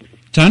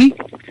 Tony?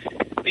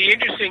 The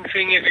interesting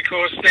thing is, of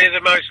course, they're the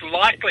most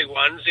likely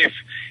ones. If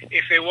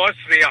there was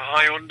to be a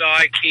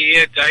Hyundai,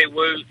 Kia,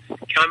 Daewoo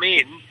come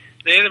in,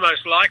 they're the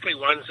most likely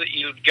ones that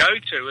you'd go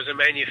to as a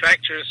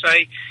manufacturer.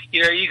 Say,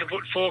 you can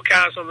put 4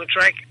 cars on the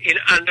track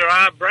under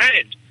our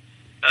brand.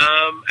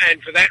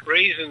 And for that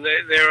reason,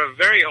 they're a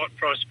very hot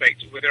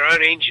prospect with their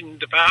own engine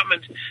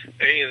department,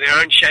 their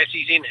own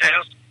chassis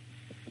in-house.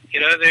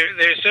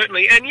 They're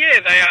certainly, and yeah,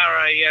 they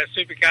are a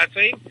supercar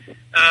team.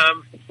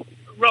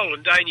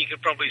 Roland Dane, you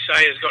could probably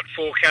say, has got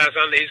 4 cars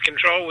under his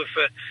control, with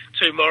the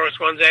 2 Morris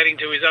ones adding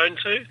to his own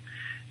 2.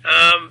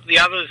 The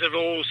others have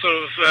all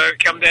sort of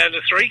come down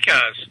to 3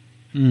 cars.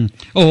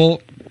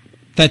 Or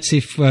that's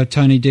if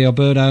Tony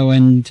D'Alberto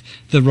and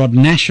the Rod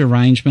Nash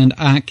arrangement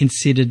aren't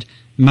considered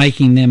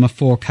making them a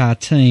 4-car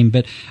team.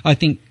 But I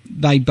think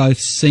they both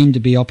seem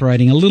to be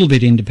operating a little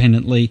bit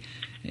independently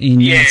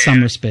in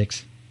some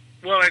respects.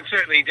 Well, and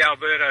certainly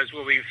D'Alberto's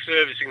will be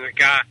servicing the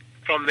car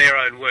from their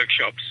own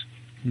workshops.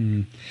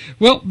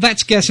 Well,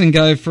 that's Gas and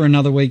Go for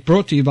another week,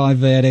 brought to you by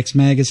V8X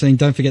Magazine.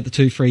 Don't forget the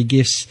 2 free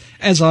gifts,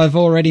 as I've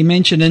already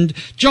mentioned. And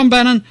John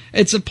Bannon,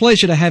 it's a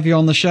pleasure to have you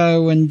on the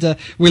show, and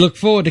we look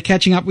forward to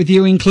catching up with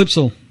you in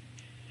Clipsal.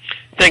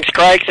 Thanks,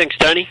 Craig. Thanks,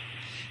 Tony.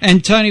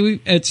 And Tony,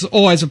 it's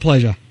always a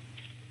pleasure.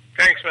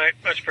 Thanks, mate.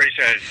 Much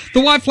appreciated.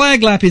 The White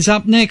Flag Lap is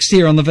up next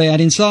here on the V8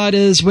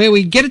 Insiders, where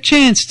we get a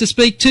chance to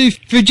speak to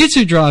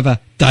Fujitsu driver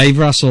Dave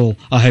Russell.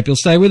 I hope you'll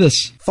stay with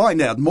us.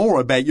 Find out more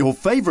about your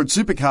favourite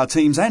supercar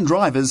teams and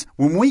drivers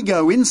when we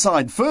go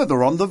inside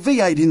further on the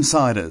V8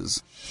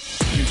 Insiders.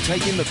 You've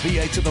taken the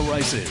V8 to the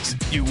races.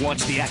 You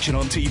watch the action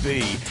on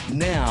TV.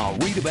 Now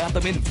read about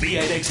them in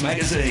V8X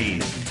Magazine.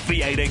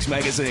 V8X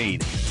Magazine,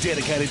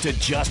 dedicated to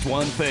just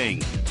one thing,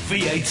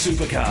 V8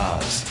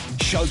 supercars.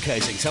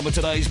 Showcasing some of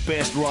today's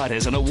best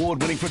writers and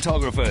award-winning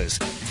photographers,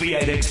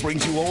 V8X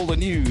brings you all the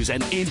news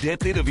and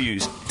in-depth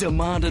interviews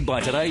demanded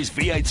by today's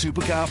V8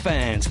 supercar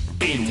fans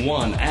in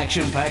one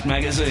action-packed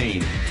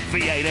magazine.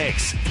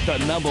 V8X, the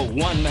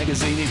 #1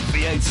 magazine in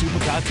V8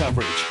 supercar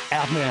coverage.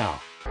 Out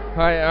now.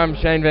 Hi, I'm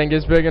Shane Van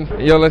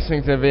Gisbergen. You're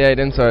listening to V8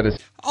 Insiders.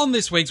 On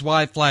this week's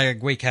White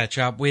Flag, we catch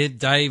up with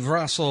Dave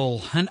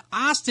Russell and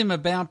asked him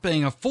about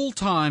being a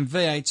full-time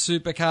V8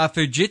 Supercar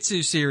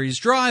Fujitsu Series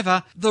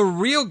driver. The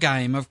real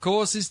game, of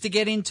course, is to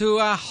get into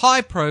a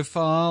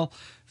high-profile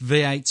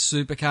V8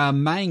 Supercar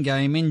main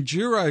game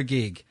Enduro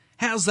gig.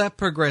 How's that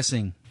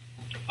progressing?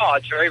 Oh,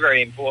 it's very,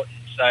 very important.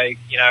 So,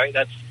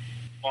 that's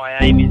my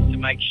aim, is to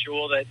make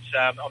sure that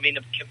I'm in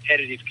a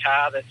competitive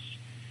car that's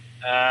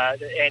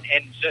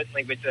and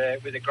certainly with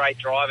a great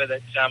driver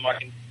that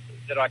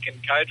I can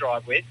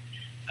co-drive with,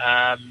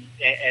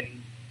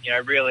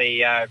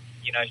 really, that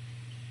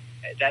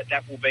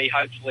will be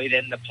hopefully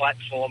then the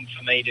platform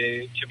for me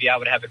to be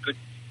able to have a good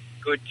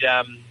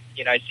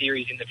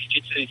series in the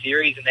Fujitsu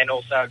series, and then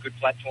also a good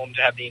platform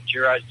to have the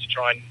Enduros to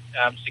try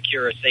and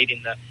secure a seat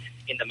in the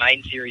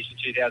main series for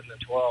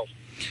 2012.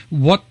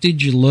 What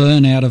did you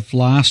learn out of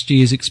last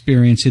year's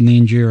experience in the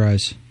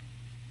Enduros?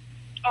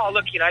 Oh,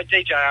 look,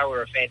 DJR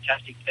were a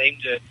fantastic team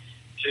to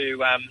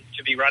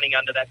be running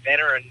under that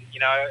banner, and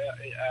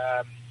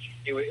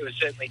it was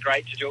certainly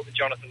great to do it with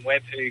Jonathan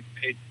Webb, who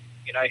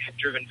had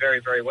driven very,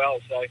 very well.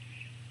 So,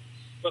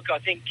 look, I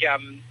think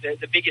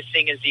the biggest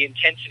thing is the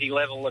intensity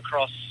level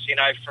across,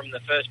 from the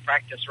first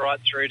practice right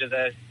through to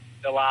the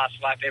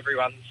last lap.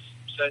 Everyone's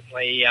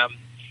certainly,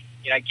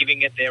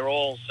 giving it their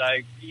all.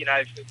 So,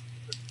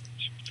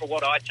 for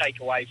what I take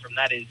away from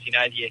that is,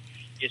 you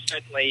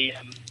certainly.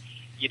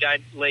 You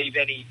don't leave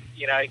any,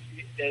 they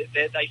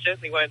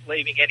certainly weren't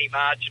leaving any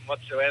margin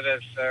whatsoever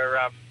for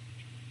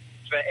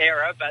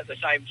error, but at the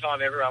same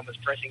time, everyone was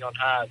pressing on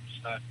hard.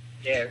 So,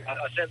 yeah,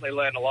 I certainly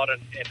learned a lot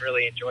and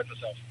really enjoyed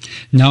myself.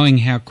 Knowing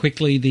how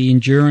quickly the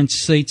endurance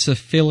seats are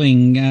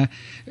filling,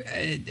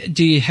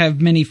 do you have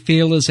many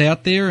feelers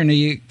out there, and are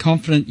you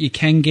confident you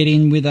can get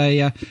in with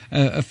a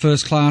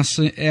first-class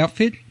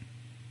outfit?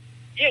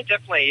 Yeah,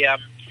 definitely. I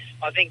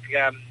think...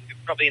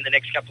 probably in the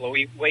next couple of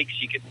weeks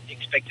you could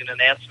expect an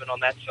announcement on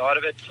that side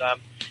of it.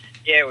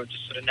 We've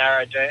just sort of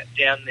narrowed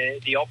down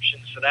the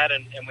options for that,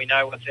 and we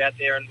know what's out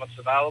there and what's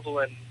available.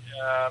 And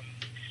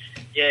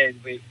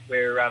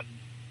we're I'm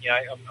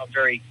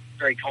very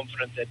very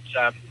confident that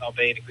I'll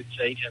be in a good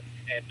seat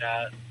and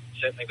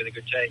certainly with a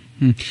good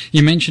team.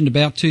 You mentioned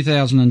about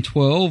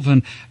 2012,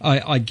 and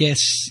I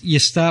guess you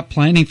start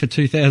planning for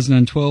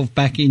 2012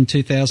 back in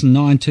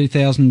 2009,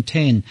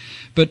 2010.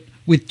 But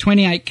with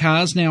 28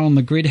 cars now on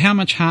the grid, how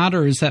much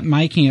harder is that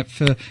making it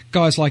for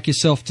guys like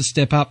yourself to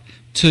step up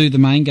to the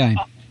main game?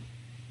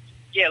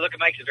 Yeah, look, it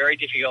makes it very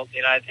difficult.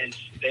 You know,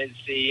 there's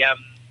the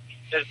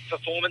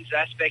performance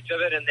aspect of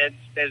it, and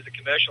there's the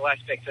commercial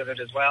aspect of it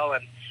as well.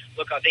 And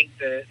look, I think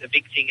the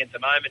big thing at the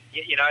moment,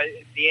 you know,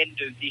 at the end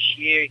of this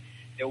year,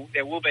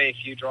 there will be a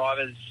few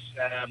drivers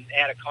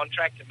out of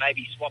contract and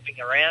maybe swapping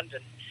around.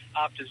 And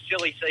after the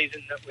silly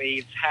season that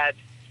we've had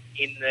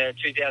in the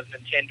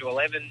 2010 to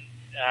 11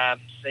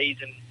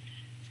 season,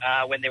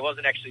 when there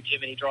wasn't actually too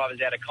many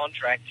drivers out of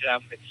contract,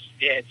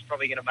 it's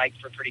probably going to make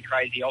for a pretty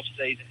crazy off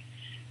season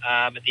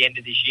at the end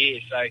of this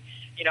year. So,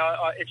 you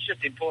know, it's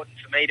just important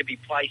for me to be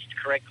placed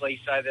correctly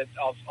so that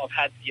I've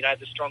had, you know,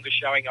 the strongest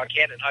showing I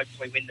can and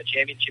hopefully win the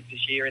championship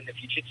this year in the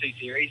Fujitsu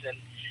series, and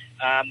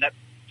that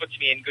puts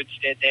me in good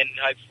stead then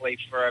hopefully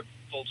for a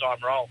full-time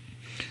role.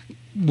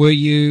 Were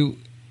you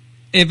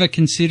ever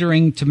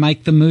considering to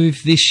make the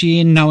move this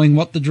year, knowing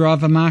what the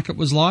driver market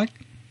was like?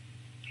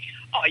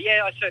 Oh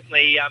yeah, I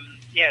certainly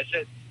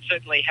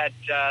certainly had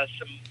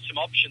some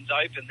options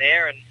open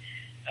there, and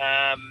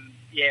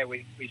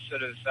we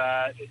sort of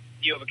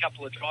knew of a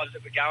couple of drivers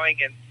that were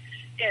going, and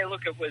yeah,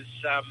 look, it was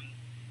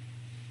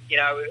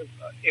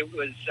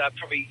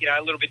probably, you know,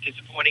 a little bit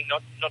disappointing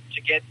not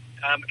to get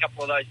a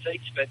couple of those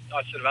seats, but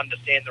I sort of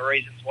understand the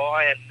reasons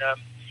why, and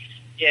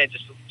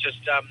just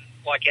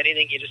like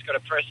anything, you just got to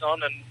press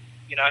on and,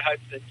 you know, hope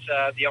that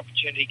the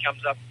opportunity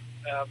comes up,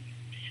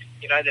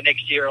 the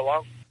next year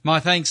along. My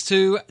thanks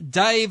to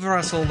Dave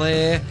Russell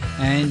there,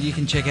 and you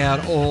can check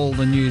out all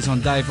the news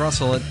on Dave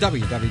Russell at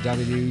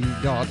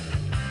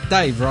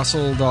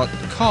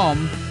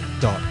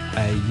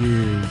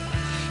www.daverussell.com.au.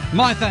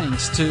 My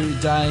thanks to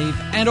Dave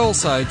and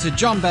also to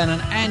John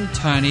Bannon and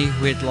Tony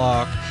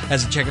Whitlock.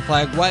 As the checker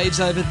flag waves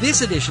over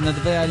this edition of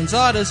the V8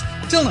 Insiders,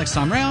 till next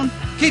time round,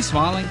 keep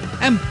smiling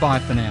and bye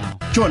for now.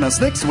 Join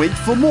us next week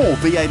for more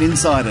V8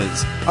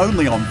 Insiders,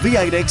 only on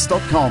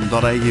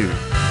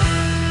v8x.com.au.